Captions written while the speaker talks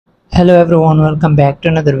Hello everyone, welcome back to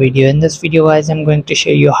another video. In this video guys, I'm going to show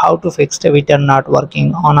you how to fix Twitter not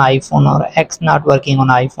working on iPhone or X not working on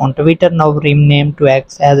iPhone. Twitter, now renamed to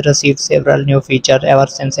X, has received several new features ever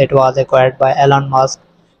since it was acquired by Elon Musk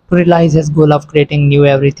to realize his goal of creating new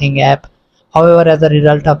everything app. However, as a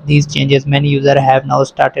result of these changes, many users have now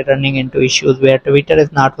started running into issues where Twitter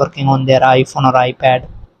is not working on their iPhone or iPad.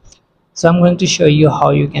 So I'm going to show you how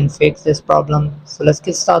you can fix this problem. So let's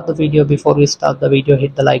get start the video. Before we start the video,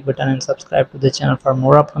 hit the like button and subscribe to the channel for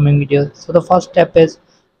more upcoming videos. So the first step is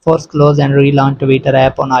force close and relaunch Twitter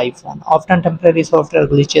app on iPhone. Often temporary software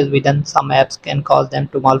glitches within some apps can cause them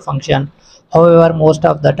to malfunction. However, most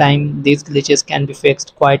of the time these glitches can be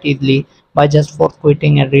fixed quite easily by just force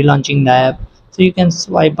quitting and relaunching the app. So you can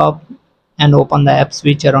swipe up and open the app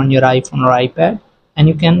switcher on your iPhone or iPad, and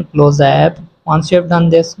you can close the app. Once you have done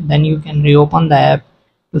this, then you can reopen the app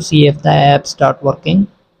to see if the app start working,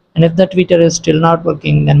 and if the Twitter is still not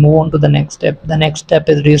working, then move on to the next step. The next step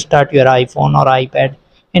is restart your iPhone or iPad.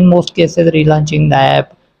 In most cases, relaunching the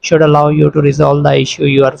app should allow you to resolve the issue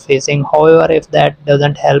you are facing. However, if that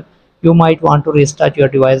doesn't help, you might want to restart your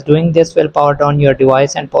device. Doing this will power down your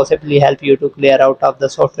device and possibly help you to clear out of the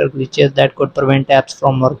software glitches that could prevent apps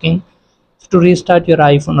from working. To restart your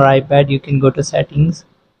iPhone or iPad, you can go to settings,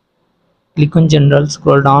 click on general,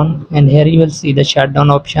 scroll down, and here you will see the shutdown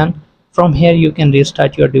option. From here you can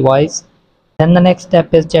restart your device. Then the next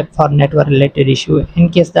step is check for network related issue. In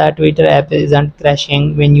case the Twitter app isn't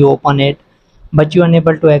crashing when you open it, but you are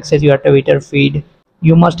unable to access your Twitter feed,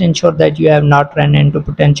 you must ensure that you have not run into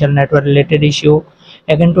potential network related issue.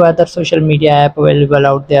 Again, to other social media app available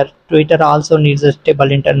out there, Twitter also needs a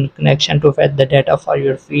stable internet connection to fetch the data for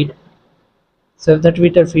your feed. So if the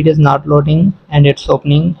Twitter feed is not loading and it's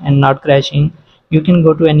opening and not crashing, you can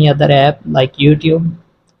go to any other app like YouTube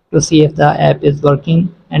to see if the app is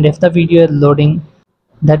working, and if the video is loading,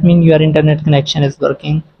 that means your internet connection is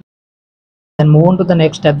working. Then move on to the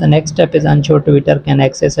next step. The next step is ensure Twitter can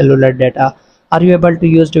access cellular data. Are you able to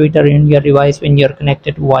use Twitter in your device when you're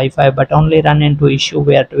connected to Wi-Fi but only run into issue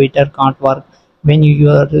where Twitter can't work when you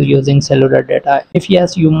are using cellular data? If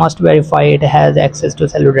yes, you must verify it has access to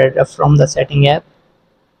cellular data from the setting app.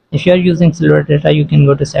 If you are using cellular data, you can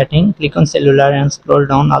go to setting, click on cellular and scroll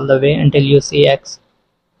down all the way until you see X.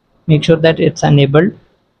 Make sure that it's enabled.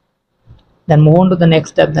 Then move on to the next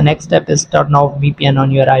step. The next step is turn off VPN on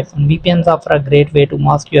your iPhone. VPNs offer a great way to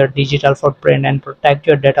mask your digital footprint and protect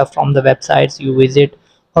your data from the websites you visit.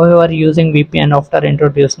 However, using VPN often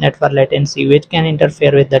introduces network latency, which can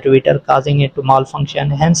interfere with the Twitter, causing it to malfunction.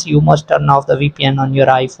 Hence, you must turn off the VPN on your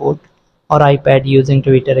iPhone or iPad using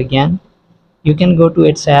Twitter again. You can go to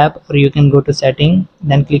its app or you can go to setting,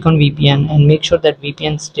 then click on VPN and make sure that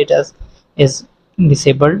VPN status is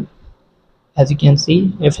disabled. As you can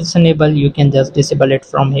see, if it's enabled, you can just disable it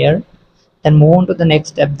from here. Then move on to the next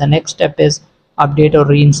step. The next step is update or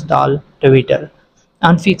reinstall Twitter.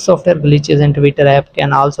 Unfixed software glitches in Twitter app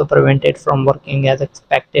can also prevent it from working as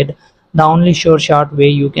expected. The only sure short way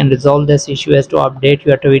you can resolve this issue is to update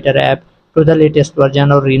your Twitter app to the latest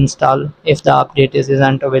version or reinstall if the update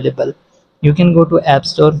isn't available. You can go to App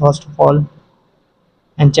Store first of all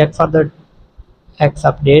and check for the X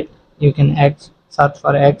update. You can search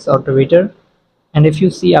for X or Twitter, and if you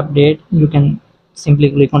see update, you can simply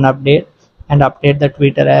click on update and update the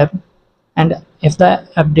Twitter app. And if the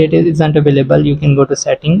update isn't available, you can go to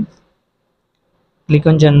settings, click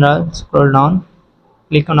on general, scroll down,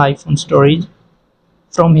 click on iPhone storage.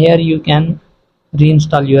 From here you can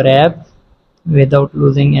reinstall your app without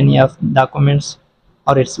losing any of documents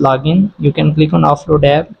or its login. You can click on offload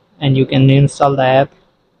app and you can reinstall the app.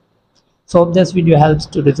 So hope this video helps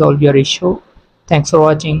to resolve your issue. Thanks for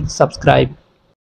watching. Subscribe.